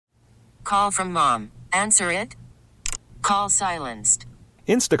Call from mom. Answer it. Call silenced.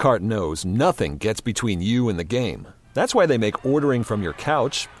 Instacart knows nothing gets between you and the game. That's why they make ordering from your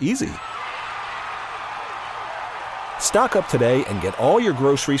couch easy. Stock up today and get all your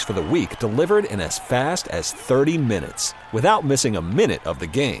groceries for the week delivered in as fast as 30 minutes without missing a minute of the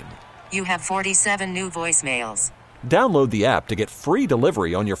game. You have 47 new voicemails. Download the app to get free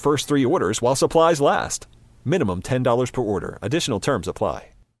delivery on your first 3 orders while supplies last. Minimum $10 per order. Additional terms apply.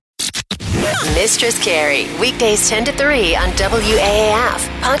 Mistress Carrie, weekdays 10 to 3 on WAAF.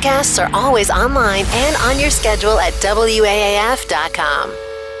 Podcasts are always online and on your schedule at WAAF.com.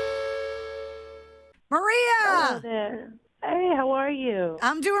 Maria! Hello there. Hey, how are you?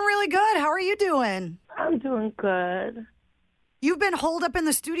 I'm doing really good. How are you doing? I'm doing good. You've been holed up in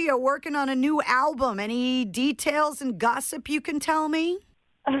the studio working on a new album. Any details and gossip you can tell me?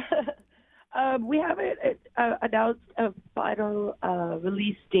 We haven't announced a final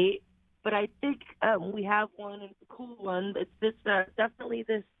release date, but I think we have one, and it's a cool one. It's this definitely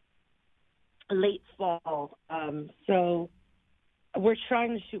this late fall. So we're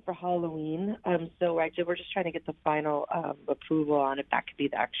trying to shoot for Halloween. So we're just trying to get the final approval on if that could be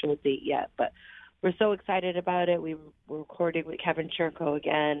the actual date yet. But we're so excited about it. We're recording with Kevin Churko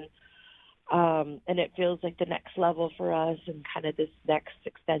again. And it feels like the next level for us and kind of this next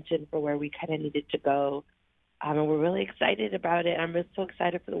extension for where we kind of needed to go. And we're really excited about it. I'm just so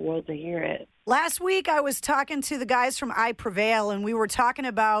excited for the world to hear it. Last week, I was talking to the guys from I Prevail, and we were talking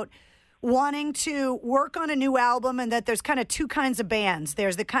about wanting to work on a new album and that there's kind of two kinds of bands.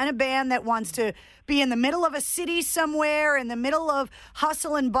 There's the kind of band that wants to be in the middle of a city somewhere, in the middle of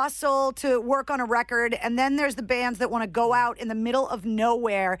hustle and bustle to work on a record. And then there's the bands that want to go out in the middle of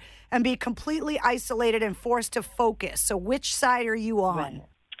nowhere and be completely isolated and forced to focus. So which side are you on? Right.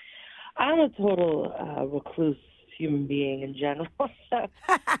 I'm a total recluse human being in general. So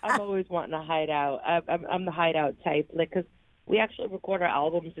I'm always wanting to hide out. I'm the hideout type, because we actually record our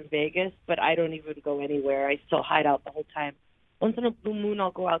albums in Vegas, but I don't even go anywhere. I still hide out the whole time. Once in a blue moon,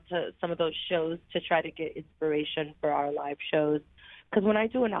 I'll go out to some of those shows to try to get inspiration for our live shows. Because when I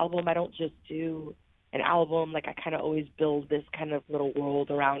do an album, I don't just do an album. I kind of always build this kind of little world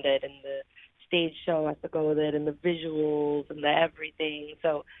around it, and the stage show has to go with it, and the visuals and the everything.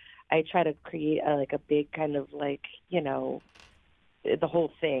 So I try to create a big kind of the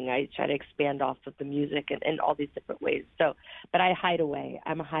whole thing. I try to expand off of the music in all these different ways. So, but I hide away.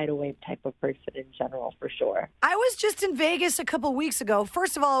 I'm a hideaway type of person in general, for sure. I was just in Vegas a couple weeks ago.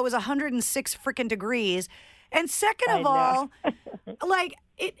 First of all, it was 106 freaking degrees. And second of all,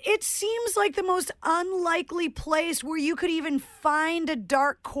 it seems like the most unlikely place where you could even find a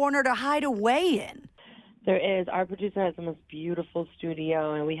dark corner to hide away in. There is. Our producer has the most beautiful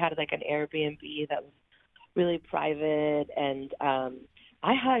studio, and we had an Airbnb that was really private, and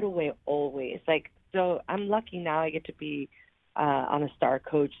I hide away always. So I'm lucky now I get to be on a star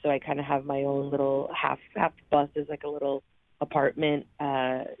coach, so I kind of have my own little half the bus is a little apartment,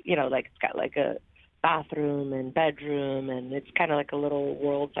 it's got a bathroom and bedroom, and it's kind of like a little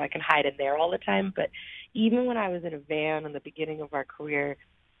world, so I can hide in there all the time. But even when I was in a van in the beginning of our career,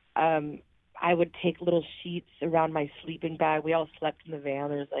 I would take little sheets around my sleeping bag. We all slept in the van.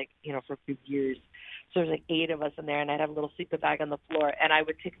 There's for a few years. So there's 8 of us in there, and I'd have a little sleeping bag on the floor, and I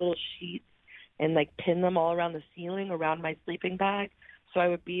would take little sheets and pin them all around the ceiling around my sleeping bag. So I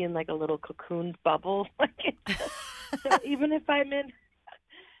would be in a little cocoon bubble. So even if I'm in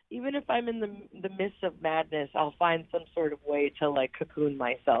the midst of madness, I'll find some sort of way to cocoon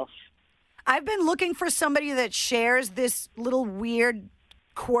myself. I've been looking for somebody that shares this little weird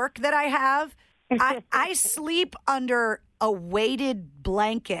quirk that I have. I sleep under a weighted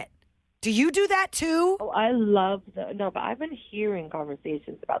blanket. Do you do that too? Oh, I love no, but I've been hearing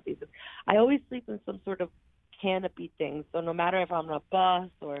conversations about these. I always sleep in some sort of canopy thing. So no matter if I'm on a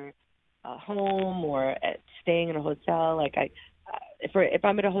bus or home or staying in a hotel, if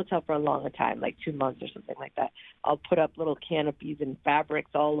I'm at a hotel for a long time, 2 months or something like that, I'll put up little canopies and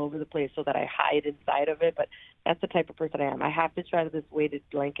fabrics all over the place so that I hide inside of it. But that's the type of person I am. I have to try this weighted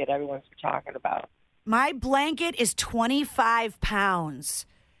blanket everyone's talking about. My blanket is 25 pounds.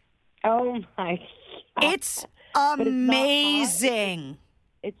 Oh, my God. It's amazing.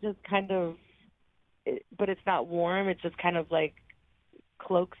 It's just kind of, but it's not warm. It just kind of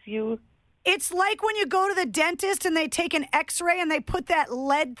cloaks you. It's like when you go to the dentist and they take an x-ray and they put that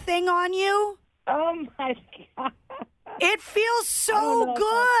lead thing on you. Oh, my God. It feels so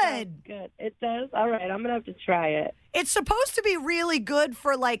good. Good. It does? All right. I'm going to have to try it. It's supposed to be really good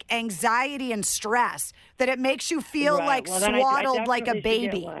for anxiety and stress, that it makes you feel swaddled like a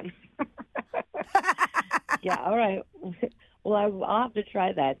baby. Yeah, all right. Well, I'll have to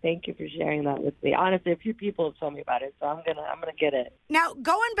try that. Thank you for sharing that with me. Honestly, a few people have told me about it, so I'm gonna get it. Now,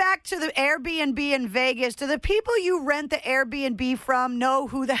 going back to the Airbnb in Vegas, do the people you rent the Airbnb from know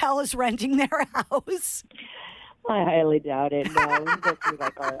who the hell is renting their house? I highly doubt it. No, we go through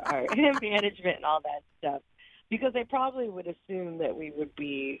like our management and all that stuff, because they probably would assume that we would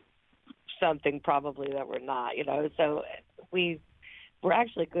be something probably that we're not. So we're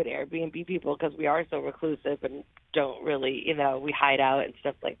actually good Airbnb people because we are so reclusive and don't really, we hide out and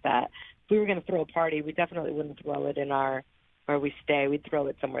stuff like that. If we were going to throw a party, we definitely wouldn't throw it in where we stay. We'd throw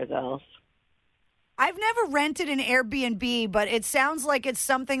it somewhere else. I've never rented an Airbnb, but it sounds like it's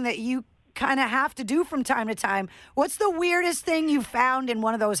something that you kind of have to do from time to time. What's the weirdest thing you found in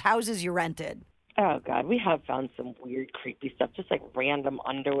one of those houses you rented? Oh, God, we have found some weird, creepy stuff, just like random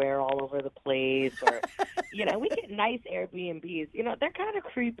underwear all over the place. Or, we get nice Airbnbs. They're kind of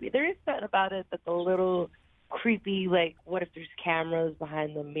creepy. There is something about it that's a little creepy, like what if there's cameras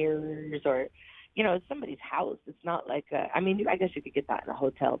behind the mirrors or, it's somebody's house. It's not like I guess you could get that in a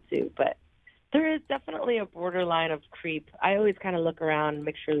hotel too, but there is definitely a borderline of creep. I always kind of look around and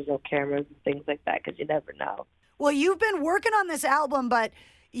make sure there's no cameras and things like that because you never know. Well, you've been working on this album, but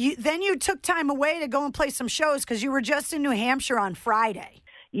then you took time away to go and play some shows because you were just in New Hampshire on Friday.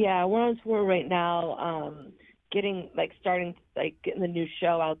 Yeah, we're on tour right now, getting the new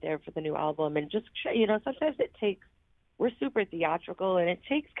show out there for the new album. And just, sometimes we're super theatrical, and it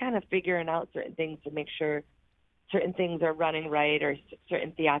takes kind of figuring out certain things to make sure certain things are running right, or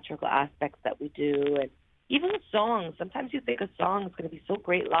certain theatrical aspects that we do. And even with songs, sometimes you think a song is going to be so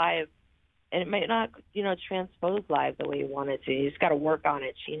great live, and it might not, transpose live the way you want it to. You just got to work on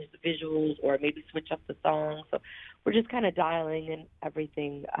it, change the visuals, or maybe switch up the song. So we're just kind of dialing in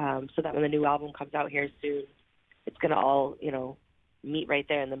everything so that when the new album comes out here soon, it's going to all, meet right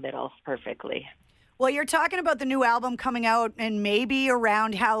there in the middle perfectly. Well, you're talking about the new album coming out and maybe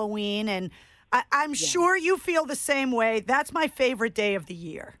around Halloween, and I'm sure you feel the same way. That's my favorite day of the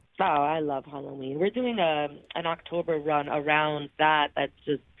year. Oh, I love Halloween. We're doing an October run around that. That's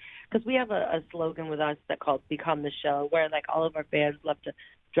just because we have a slogan with us that called Become the Show, where like all of our fans love to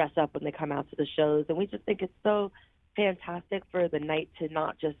dress up when they come out to the shows. And we just think it's so fantastic for the night to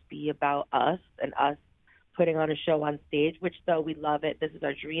not just be about us and us putting on a show on stage, which though we love it, this is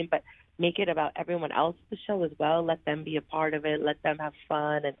our dream, but make it about everyone else at the show as well. Let them be a part of it. Let them have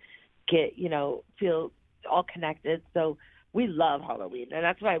fun and get, feel all connected. So we love Halloween, and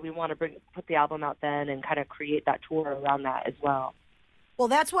that's why we want to put the album out then and kind of create that tour around that as well. Well,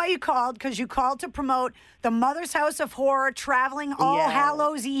 that's why you called, because you called to promote the Mother's House of Horror Traveling All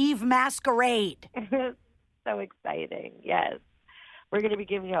Hallows Eve Masquerade. So exciting, yes. We're going to be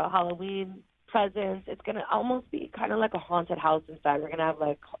giving you a Halloween presents. It's going to almost be kind of like a haunted house inside. We're going to have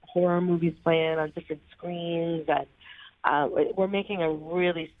like horror movies playing on different screens, and we're making a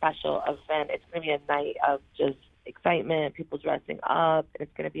really special event. It's going to be a night of just excitement, people dressing up, and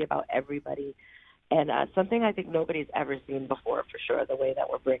it's going to be about everybody. And something I think nobody's ever seen before, for sure, the way that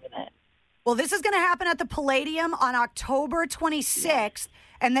we're bringing it. Well, this is going to happen at the Palladium on October 26th,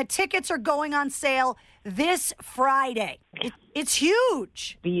 and the tickets are going on sale this Friday. It's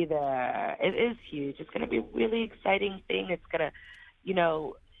huge. Be there. It is huge. It's going to be a really exciting thing. It's going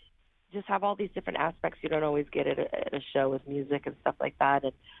to, just have all these different aspects you don't always get at a show with music and stuff like that.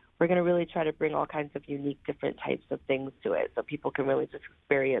 And we're going to really try to bring all kinds of unique, different types of things to it so people can really just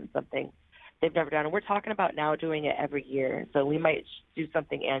experience something they've never done. And we're talking about now doing it every year. So we might do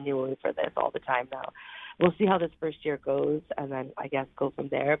something annually for this all the time now. We'll see how this first year goes and then I guess go from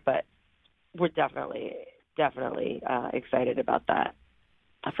there. But we're definitely excited about that.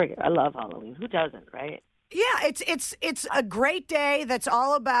 I love Halloween. Who doesn't, right? Yeah, it's a great day that's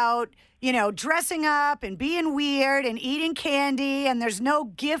all about, dressing up and being weird and eating candy, and there's no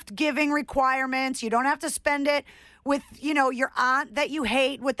gift-giving requirements. You don't have to spend it with, your aunt that you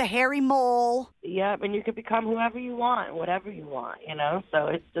hate with the hairy mole. Yeah, and you can become whoever you want, whatever you want, So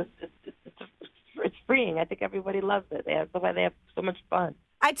it's freeing. I think everybody loves it. That's why they have so much fun.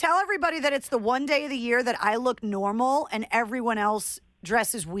 I tell everybody that it's the one day of the year that I look normal and everyone else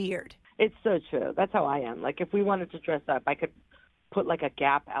dresses weird. It's so true. That's how I am. Like, if we wanted to dress up, I could put, like, a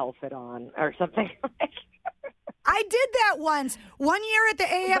Gap outfit on or something. I did that once. One year at the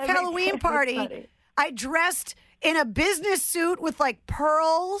AF Halloween party, I dressed in a business suit with, like,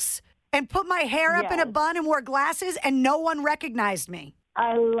 pearls and put my hair up in a bun and wore glasses, and no one recognized me.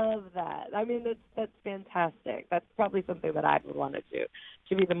 I love that. I mean, that's fantastic. That's probably something that I would want to do,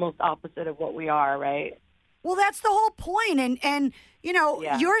 to be the most opposite of what we are, right? Well, that's the whole point. And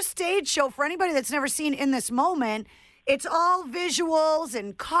your stage show, for anybody that's never seen In This Moment, it's all visuals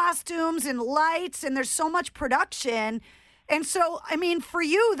and costumes and lights, and there's so much production. And so, I mean, for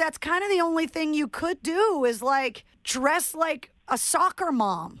you, that's kind of the only thing you could do is like dress like a soccer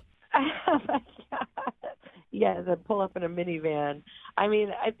mom. Yeah, then pull up in a minivan. I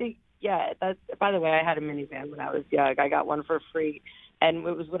mean, I think, yeah, that's, by the way, I had a minivan when I was young. I got one for free. And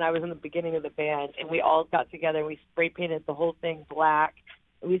it was when I was in the beginning of the band, and we all got together and we spray painted the whole thing black.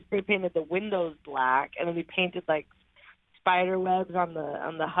 And we spray painted the windows black, and then we painted like spider webs on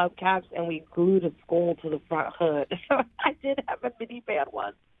the hubcaps, and we glued a skull to the front hood. So I did have a minivan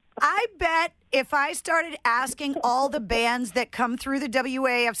once. I bet if I started asking all the bands that come through the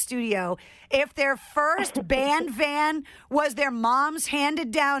WAF studio if their first band van was their mom's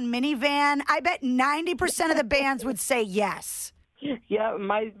handed down minivan, I bet 90% of the bands would say yes. Yeah,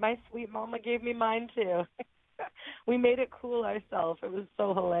 my sweet mama gave me mine too. We made it cool ourselves. It was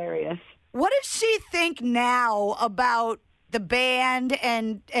so hilarious. What does she think now about the band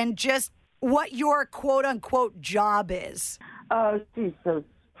and just what your quote-unquote job is? Oh, she's so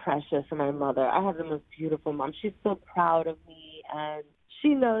precious, my mother. I have the most beautiful mom. She's so proud of me, and she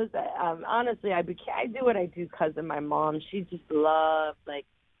knows that, honestly, I do what I do because of my mom. She just loved, like,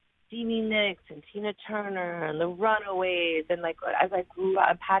 Stevie Nicks and Tina Turner and the Runaways, and, like, as I grew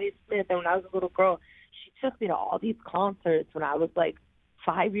up, Patti Smith, and when I was a little girl, she took me to all these concerts when I was, like,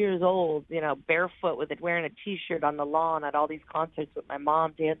 5 years old, you know, barefoot wearing a T-shirt on the lawn at all these concerts with my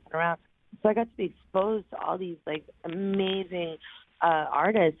mom dancing around. So I got to be exposed to all these, like, amazing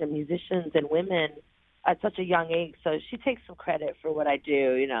artists and musicians and women at such a young age. So she takes some credit for what I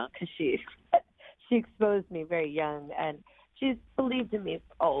do, you know, because she exposed me very young, and she's believed in me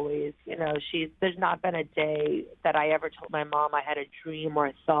always. You know, there's not been a day that I ever told my mom I had a dream or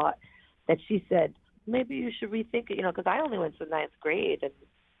a thought that she said, maybe you should rethink it, you know, because I only went to the 9th grade,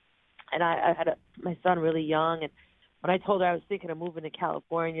 and I had my son really young, and when I told her I was thinking of moving to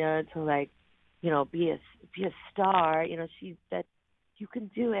California to, like, you know, be a star, you know, she said, you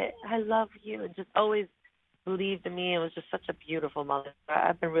can do it. I love you, and just always believed in me. It was just such a beautiful mother.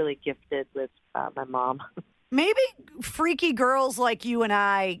 I've been really gifted with my mom. Maybe freaky girls like you and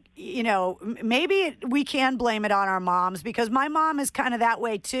I, you know, maybe we can blame it on our moms, because my mom is kind of that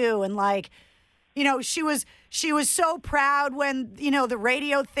way too, and like, you know, she was so proud when, you know, the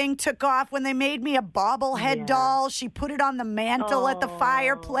radio thing took off, when they made me a bobblehead doll. She put it on the mantle at the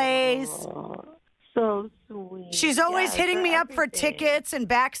fireplace. So sweet. She's always hitting me up for tickets and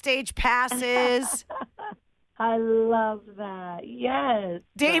backstage passes. I love that. Yes.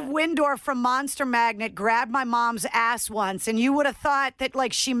 Dave Windorf from Monster Magnet grabbed my mom's ass once, and you would have thought that,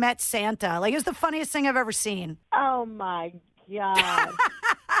 like, she met Santa. Like, it was the funniest thing I've ever seen. Oh, my God.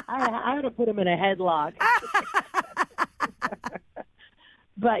 I would have put him in a headlock.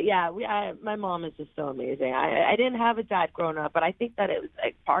 But, yeah, my mom is just so amazing. I didn't have a dad growing up, but I think that it was,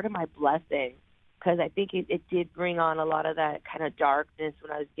 like, part of my blessing, because I think it did bring on a lot of that kind of darkness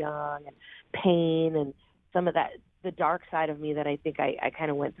when I was young, and pain, and some of that, the dark side of me that I think I kind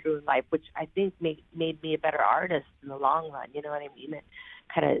of went through in life, which I think made me a better artist in the long run. You know what I mean? And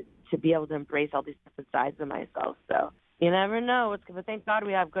kind of to be able to embrace all these different sides of myself. So you never know. But thank God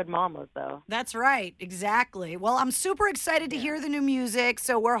we have good mamas, though. That's right. Exactly. Well, I'm super excited to hear the new music.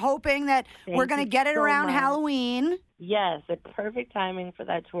 So we're hoping that we're going to get it around Halloween. Yes, a perfect timing for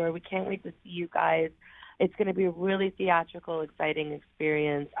that tour. We can't wait to see you guys. It's going to be a really theatrical, exciting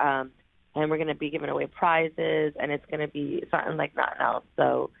experience. And we're going to be giving away prizes, and it's going to be something like nothing else.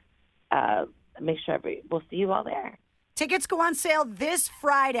 So make sure we'll see you all there. Tickets go on sale this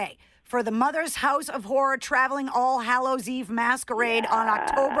Friday for the Mother's House of Horror Traveling All Hallows Eve Masquerade on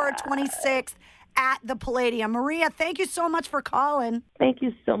October 26th at the Palladium. Maria, thank you so much for calling. Thank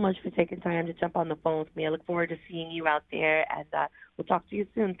you so much for taking time to jump on the phone with me. I look forward to seeing you out there, and we'll talk to you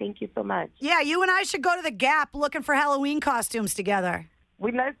soon. Thank you so much. Yeah, you and I should go to the Gap looking for Halloween costumes together.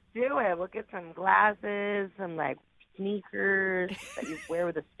 Let's do it. We'll get some glasses, some, like, sneakers that you wear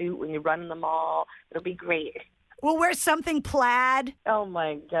with a suit when you run in the mall. It'll be great. We'll wear something plaid. Oh,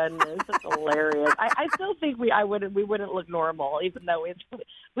 my goodness. That's hilarious. I still think we wouldn't look normal, even though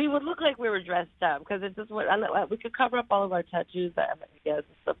we would look like we were dressed up, because it just we could cover up all of our tattoos, I guess,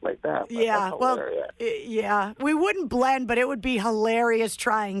 and stuff like that. Yeah, yeah. We wouldn't blend, but it would be hilarious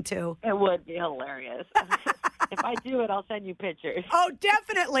trying to. It would be hilarious. If I do it, I'll send you pictures. Oh,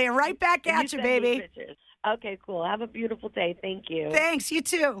 definitely. Right back at you, baby. Okay, cool. Have a beautiful day. Thank you. Thanks. You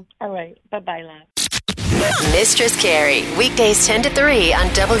too. All right. Bye-bye, love. Mistress Carrie, weekdays 10 to 3 on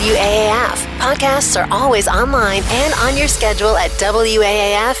WAAF. Podcasts are always online and on your schedule at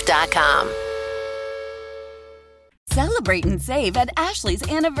WAAF.com. Celebrate and save at Ashley's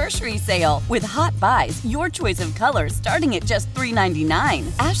Anniversary Sale. With Hot Buys, your choice of colors starting at just $3.99.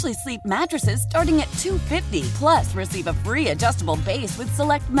 Ashley Sleep mattresses starting at $2.50. Plus, receive a free adjustable base with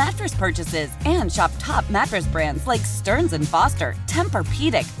select mattress purchases. And shop top mattress brands like Stearns & Foster,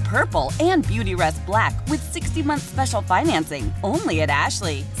 Tempur-Pedic, Purple, and Beautyrest Black with 60-month special financing. Only at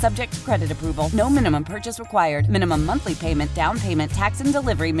Ashley. Subject to credit approval. No minimum purchase required. Minimum monthly payment, down payment, tax, and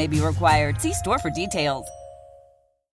delivery may be required. See store for details.